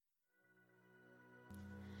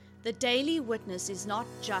The Daily Witness is not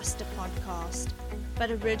just a podcast,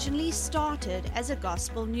 but originally started as a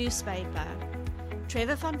gospel newspaper.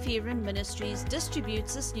 Trevor van Vuren Ministries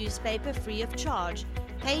distributes this newspaper free of charge,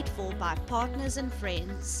 paid for by partners and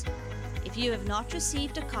friends. If you have not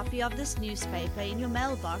received a copy of this newspaper in your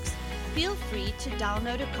mailbox, feel free to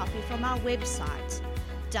download a copy from our website,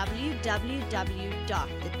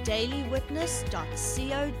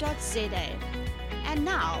 www.thedailywitness.co.za. And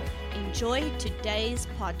now, enjoy today's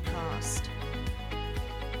podcast.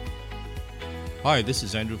 Hi, this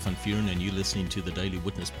is Andrew van Vuren and you're listening to the Daily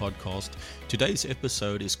Witness podcast. Today's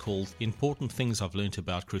episode is called Important Things I've Learned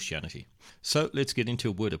About Christianity. So let's get into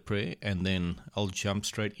a word of prayer and then I'll jump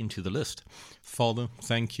straight into the list. Father,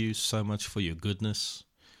 thank you so much for your goodness.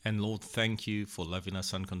 And Lord, thank you for loving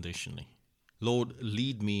us unconditionally. Lord,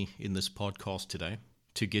 lead me in this podcast today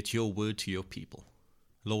to get your word to your people.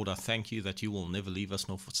 Lord, I thank you that you will never leave us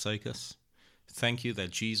nor forsake us. Thank you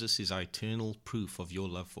that Jesus is our eternal proof of your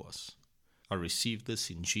love for us. I receive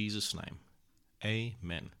this in Jesus' name.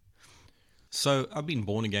 Amen. So I've been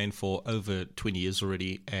born again for over 20 years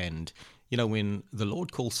already, and when the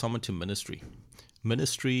Lord calls someone to ministry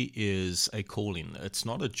is a calling. It's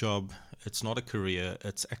not a job, it's not a career,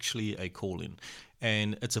 it's actually a calling,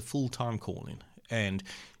 and it's a full-time calling. And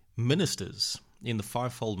ministers in the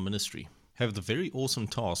fivefold ministry have the very awesome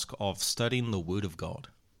task of studying the Word of God.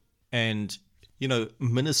 And,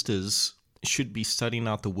 ministers should be studying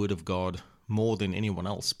out the Word of God more than anyone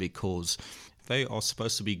else because they are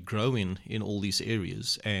supposed to be growing in all these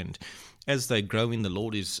areas. And as they grow in, the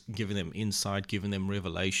Lord is giving them insight, giving them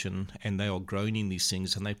revelation, and they are growing in these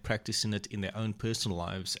things and they're practicing it in their own personal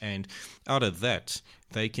lives. And out of that,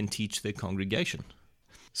 they can teach their congregation.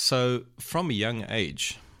 So from a young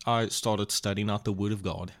age, I started studying out the Word of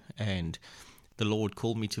God, and the Lord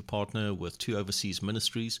called me to partner with 2 overseas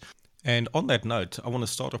ministries. And on that note, I want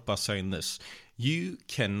to start off by saying this. You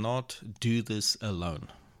cannot do this alone.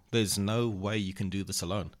 There's no way you can do this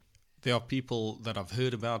alone. There are people that I've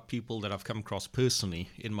heard about, people that I've come across personally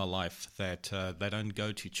in my life that they don't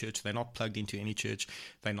go to church. They're not plugged into any church.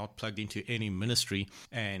 They're not plugged into any ministry.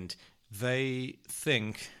 And they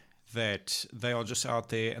think that they are just out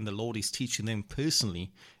there and the Lord is teaching them personally,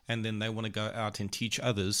 and then they want to go out and teach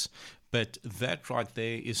others. But that right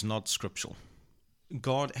there is not scriptural.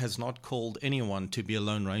 God has not called anyone to be a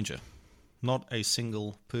lone ranger. Not a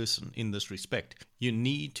single person in this respect. You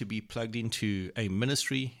need to be plugged into a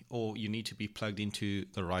ministry, or you need to be plugged into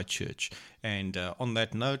the right church. And on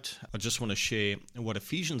that note, I just want to share what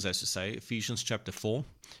Ephesians has to say. Ephesians chapter 4,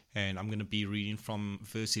 and I'm going to be reading from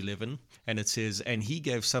verse 11. And it says, "And he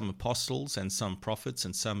gave some apostles and some prophets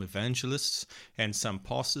and some evangelists and some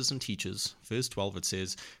pastors and teachers." Verse 12 it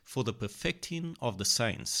says, "For the perfecting of the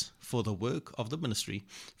saints, for the work of the ministry,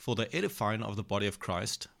 for the edifying of the body of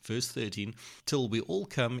Christ." Verse 13, "Till we all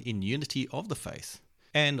come in unity of the faith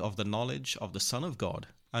and of the knowledge of the Son of God,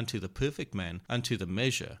 unto the perfect man, unto the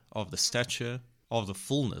measure of the stature of the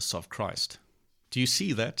fullness of Christ." Do you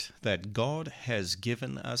see that God has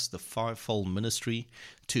given us the fivefold ministry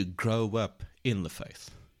to grow up in the faith?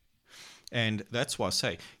 And that's why I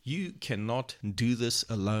say you cannot do this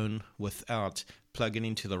alone without plugging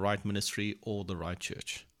into the right ministry or the right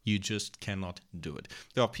church. You just cannot do it.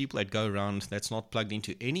 There are people that go around that's not plugged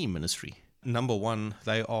into any ministry. Number one,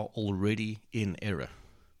 they are already in error.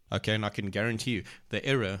 Okay, and I can guarantee you the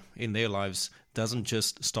error in their lives doesn't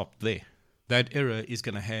just stop there. That error is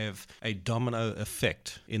going to have a domino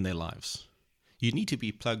effect in their lives. You need to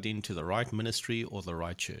be plugged into the right ministry or the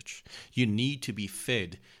right church. You need to be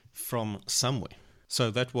fed from somewhere.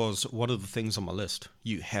 So that was one of the things on my list.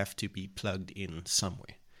 You have to be plugged in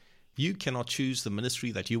somewhere. You cannot choose the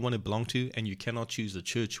ministry that you want to belong to, and you cannot choose the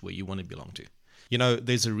church where you want to belong to.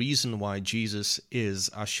 There's a reason why Jesus is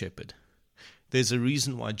our shepherd. There's a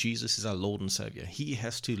reason why Jesus is our Lord and Savior. He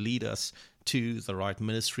has to lead us to the right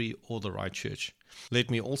ministry or the right church. Let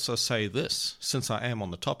me also say this, since I am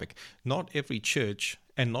on the topic. Not every church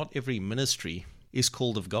and not every ministry is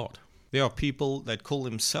called of God. There are people that call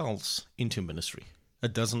themselves into ministry.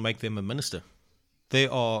 It doesn't make them a minister.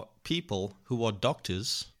 There are people who are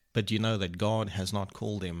doctors, but you know that God has not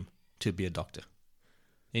called them to be a doctor.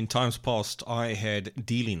 In times past, I had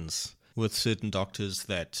dealings with certain doctors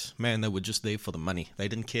that, they were just there for the money. They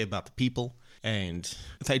didn't care about the people, and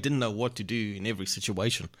they didn't know what to do in every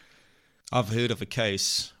situation. I've heard of a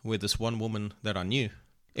case where this one woman that I knew,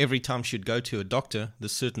 every time she'd go to a doctor,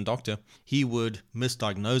 this certain doctor, he would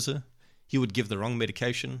misdiagnose her, he would give the wrong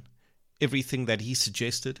medication, everything that he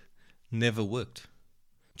suggested never worked.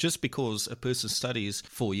 Just because a person studies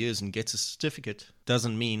 4 years and gets a certificate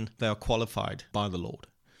doesn't mean they are qualified by the Lord.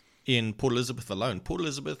 in Port Elizabeth alone. Port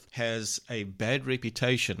Elizabeth has a bad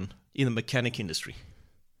reputation in the mechanic industry.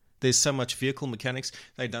 There's so much vehicle mechanics,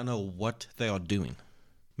 they don't know what they are doing.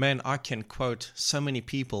 Man, I can quote so many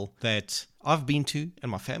people that I've been to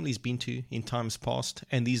and my family's been to in times past,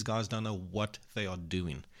 and these guys don't know what they are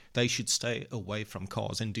doing. They should stay away from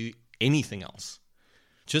cars and do anything else.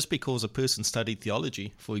 Just because a person studied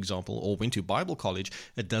theology, for example, or went to Bible college,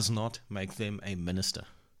 it does not make them a minister.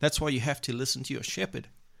 That's why you have to listen to your shepherd.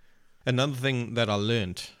 Another thing that I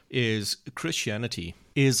learned is Christianity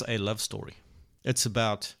is a love story. It's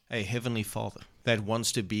about a heavenly Father that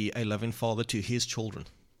wants to be a loving father to his children.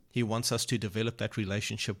 He wants us to develop that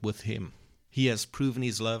relationship with him. He has proven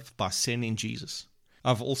his love by sending Jesus.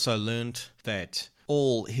 I've also learned that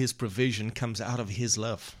all his provision comes out of his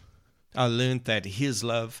love. I learned that his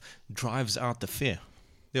love drives out the fear.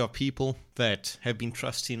 There are people that have been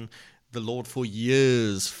trusting the Lord for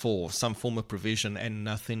years for some form of provision and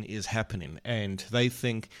nothing is happening. And they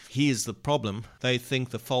think he is the problem. They think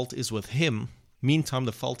the fault is with him. Meantime,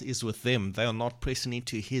 the fault is with them. They are not pressing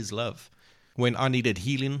into his love. When I needed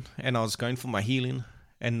healing and I was going for my healing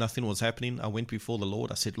and nothing was happening, I went before the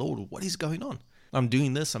Lord. I said, Lord, what is going on? I'm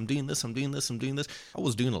doing this, I'm doing this, I'm doing this, I'm doing this. I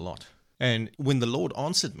was doing a lot. And when the Lord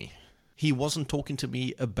answered me, he wasn't talking to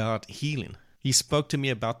me about healing. He spoke to me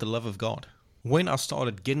about the love of God. When I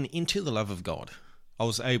started getting into the love of God, I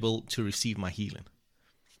was able to receive my healing.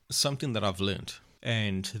 Something that I've learned,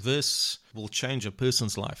 and this will change a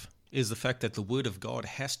person's life, is the fact that the Word of God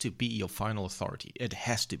has to be your final authority. It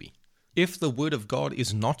has to be. If the Word of God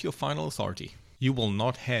is not your final authority, you will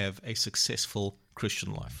not have a successful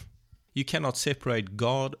Christian life. You cannot separate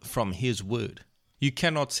God from His Word. You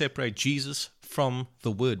cannot separate Jesus from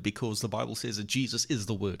the Word, because the Bible says that Jesus is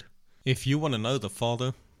the Word. If you want to know the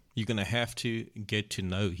Father, you're going to have to get to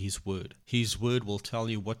know His Word. His Word will tell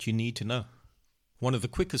you what you need to know. One of the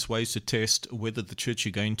quickest ways to test whether the church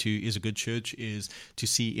you're going to is a good church is to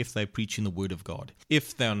see if they're preaching the Word of God.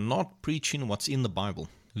 If they're not preaching what's in the Bible,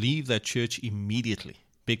 leave that church immediately,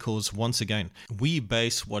 because once again, we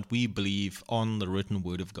base what we believe on the written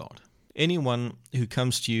Word of God. Anyone who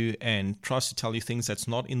comes to you and tries to tell you things that's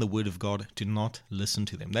not in the Word of God, do not listen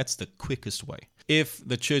to them. That's the quickest way. If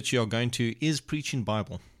the church you're going to is preaching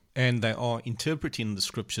Bible and they are interpreting the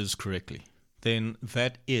scriptures correctly, then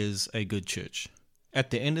that is a good church. At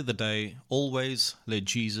the end of the day, always let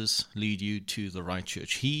Jesus lead you to the right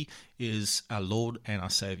church. He is our Lord and our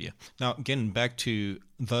Savior. Now, getting back to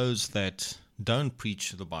those that don't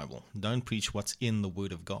preach the Bible, don't preach what's in the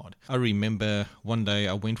Word of God. I remember one day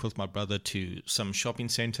I went with my brother to some shopping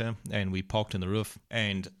center and we parked in the roof,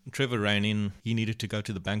 and Trevor ran in. He needed to go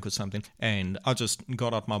to the bank or something, and I just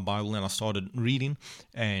got out my Bible and I started reading,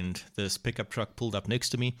 and this pickup truck pulled up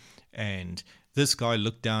next to me, and this guy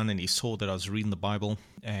looked down and he saw that I was reading the Bible,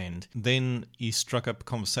 and then he struck up a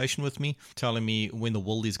conversation with me, telling me when the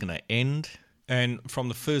world is going to end. And from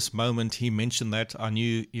the first moment he mentioned that, I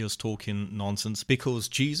knew he was talking nonsense, because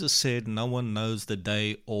Jesus said no one knows the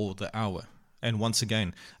day or the hour. And once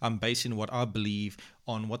again, I'm basing what I believe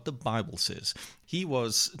on what the Bible says. He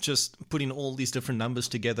was just putting all these different numbers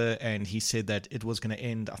together, and he said that it was going to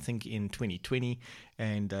end, I think, in 2020,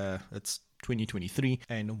 and it's 2023,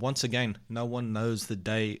 and once again, no one knows the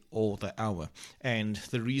day or the hour. And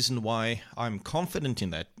the reason why I'm confident in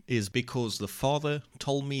that is because the Father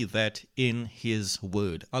told me that in His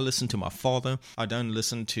Word. I listen to my Father. I don't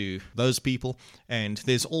listen to those people, and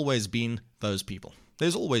there's always been those people.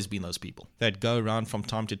 There's always been those people that go around from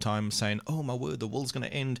time to time saying, oh my word, the world's going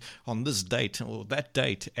to end on this date or that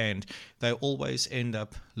date, and they always end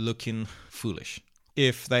up looking foolish.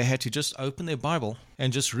 If they had to just open their Bible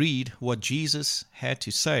and just read what Jesus had to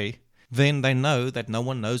say, then they know that no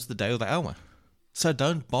one knows the day or the hour. So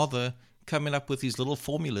don't bother coming up with these little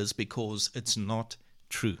formulas, because it's not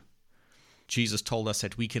true. Jesus told us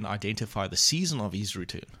that we can identify the season of His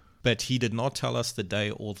return, but He did not tell us the day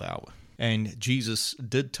or the hour. And Jesus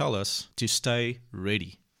did tell us to stay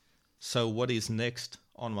ready. So what is next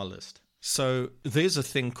on my list? So there's a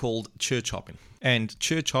thing called church hopping, and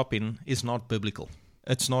church hopping is not biblical.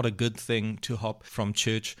 It's not a good thing to hop from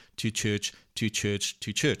church to church to church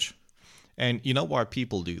to church. And you know why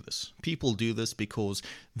people do this? People do this because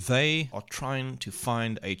they are trying to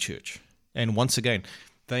find a church. And once again,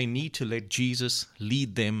 they need to let Jesus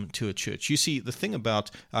lead them to a church. You see, the thing about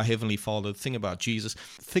our Heavenly Father, the thing about Jesus,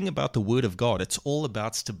 the thing about the Word of God, it's all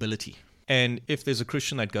about stability. And if there's a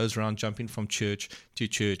Christian that goes around jumping from church to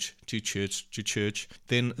church to church to church,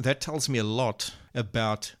 then that tells me a lot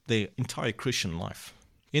about their entire Christian life.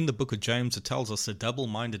 In the book of James, it tells us a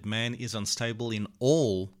double-minded man is unstable in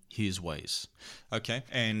all his ways. Okay,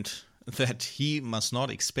 and that he must not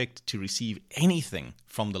expect to receive anything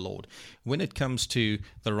from the Lord. When it comes to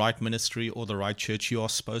the right ministry or the right church, you are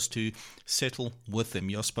supposed to settle with them.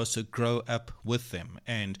 You're supposed to grow up with them.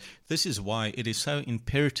 And this is why it is so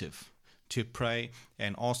imperative to pray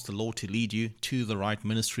and ask the Lord to lead you to the right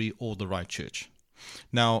ministry or the right church.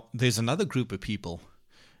 Now, there's another group of people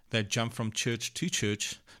that jump from church to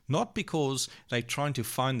church, not because they're trying to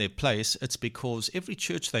find their place. It's because every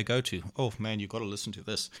church they go to, oh man, you've got to listen to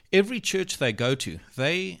this. Every church they go to,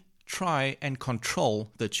 they try and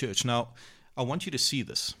control the church. Now, I want you to see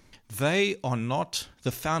this. They are not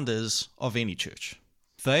the founders of any church.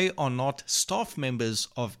 They are not staff members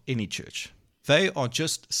of any church. They are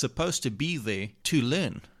just supposed to be there to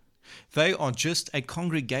learn. They are just a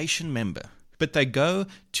congregation member. But they go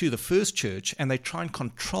to the first church and they try and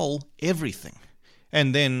control everything.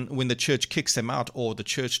 And then when the church kicks them out or the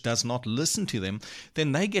church does not listen to them,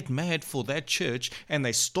 then they get mad for that church and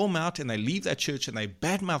they storm out and they leave that church and they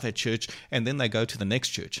badmouth that church, and then they go to the next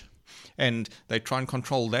church and they try and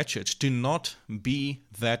control that church. Do not be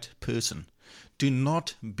that person. Do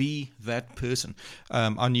not be that person.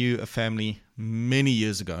 I knew a family many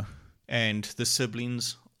years ago, and the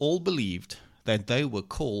siblings all believed that they were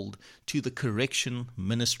called to the correction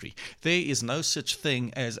ministry. There is no such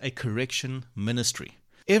thing as a correction ministry.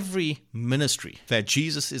 Every ministry that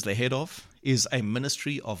Jesus is the head of is a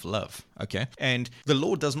ministry of love, okay? And the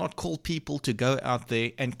Lord does not call people to go out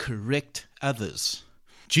there and correct others.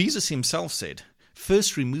 Jesus himself said,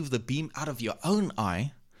 first remove the beam out of your own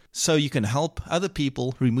eye so you can help other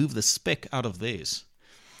people remove the speck out of theirs.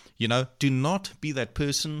 You know, do not be that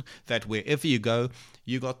person that wherever you go,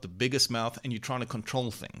 you got the biggest mouth and you're trying to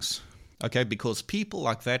control things. Okay, because people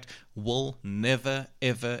like that will never,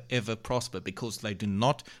 ever, ever prosper because they do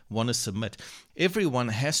not want to submit. Everyone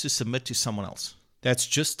has to submit to someone else. That's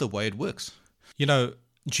just the way it works. You know,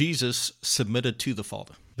 Jesus submitted to the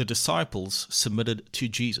Father. The disciples submitted to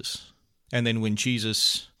Jesus. And then when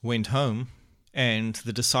Jesus went home and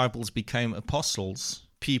the disciples became apostles,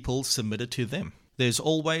 people submitted to them. There's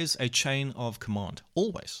always a chain of command,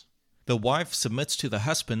 always. The wife submits to the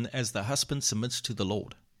husband as the husband submits to the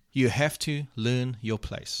Lord. You have to learn your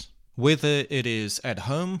place. Whether it is at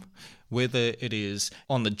home, whether it is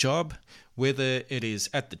on the job, whether it is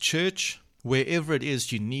at the church, wherever it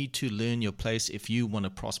is, you need to learn your place if you want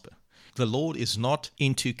to prosper. The Lord is not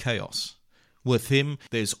into chaos. With him,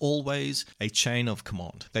 there's always a chain of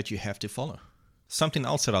command that you have to follow. Something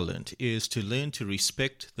else that I learned is to learn to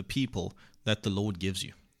respect the people that the Lord gives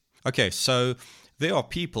you. Okay, so there are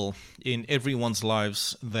people in everyone's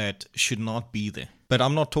lives that should not be there. But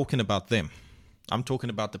I'm not talking about them. I'm talking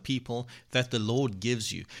about the people that the Lord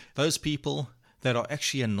gives you. Those people that are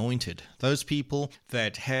actually anointed. Those people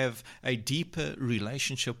that have a deeper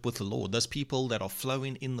relationship with the Lord. Those people that are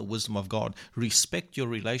flowing in the wisdom of God. Respect your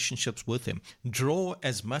relationships with them. Draw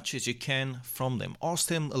as much as you can from them. Ask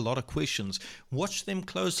them a lot of questions. Watch them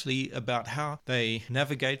closely about how they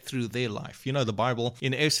navigate through their life. You know, the Bible,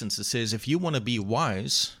 in essence, it says, if you want to be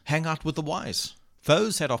wise, hang out with the wise.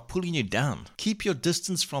 Those that are pulling you down, keep your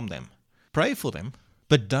distance from them. Pray for them.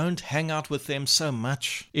 But don't hang out with them so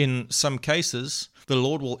much. In some cases, the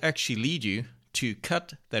Lord will actually lead you to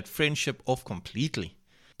cut that friendship off completely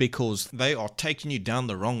because they are taking you down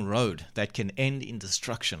the wrong road that can end in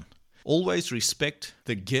destruction. Always respect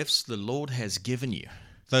the gifts the Lord has given you.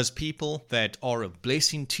 Those people that are a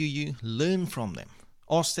blessing to you, learn from them.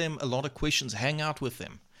 Ask them a lot of questions, hang out with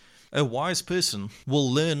them. A wise person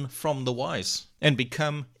will learn from the wise and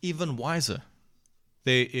become even wiser.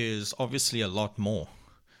 There is obviously a lot more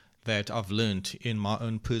that I've learned in my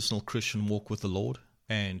own personal Christian walk with the Lord.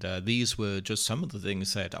 And these were just some of the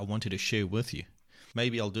things that I wanted to share with you.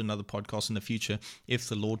 Maybe I'll do another podcast in the future if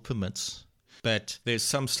the Lord permits. But there's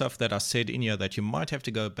some stuff that I said in here that you might have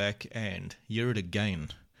to go back and hear it again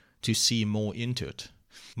to see more into it.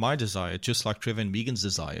 My desire, just like Trevor and Megan's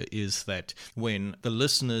desire, is that when the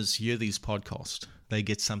listeners hear these podcasts, they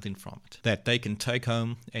get something from it that they can take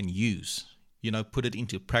home and use. You know, put it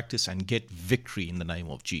into practice and get victory in the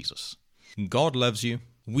name of Jesus. God loves you.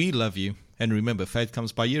 We love you. And remember, faith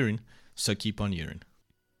comes by hearing, so keep on hearing.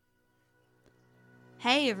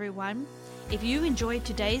 Hey everyone, if you enjoyed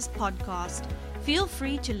today's podcast, feel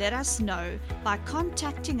free to let us know by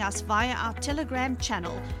contacting us via our Telegram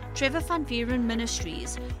channel, Trevor Van Vieren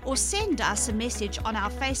Ministries, or send us a message on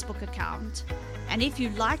our Facebook account. And if you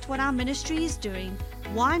liked what our ministry is doing,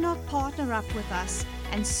 why not partner up with us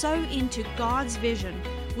and sow into God's vision,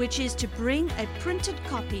 which is to bring a printed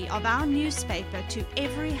copy of our newspaper to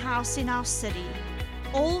every house in our city.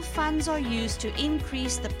 All funds are used to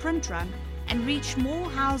increase the print run and reach more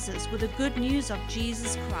houses with the good news of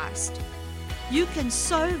Jesus Christ. You can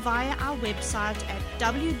sow via our website at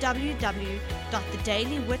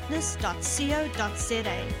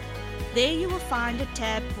www.thedailywitness.co.za. There you will find a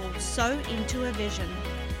tab called Sow into a Vision.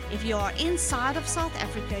 If you are inside of South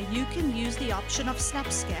Africa, you can use the option of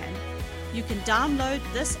SnapScan. You can download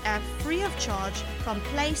this app free of charge from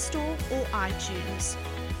Play Store or iTunes.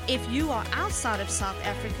 If you are outside of South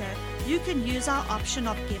Africa, you can use our option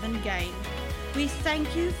of Give and Gain. We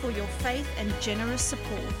thank you for your faith and generous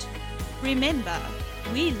support. Remember,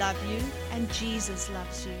 we love you and Jesus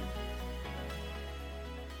loves you.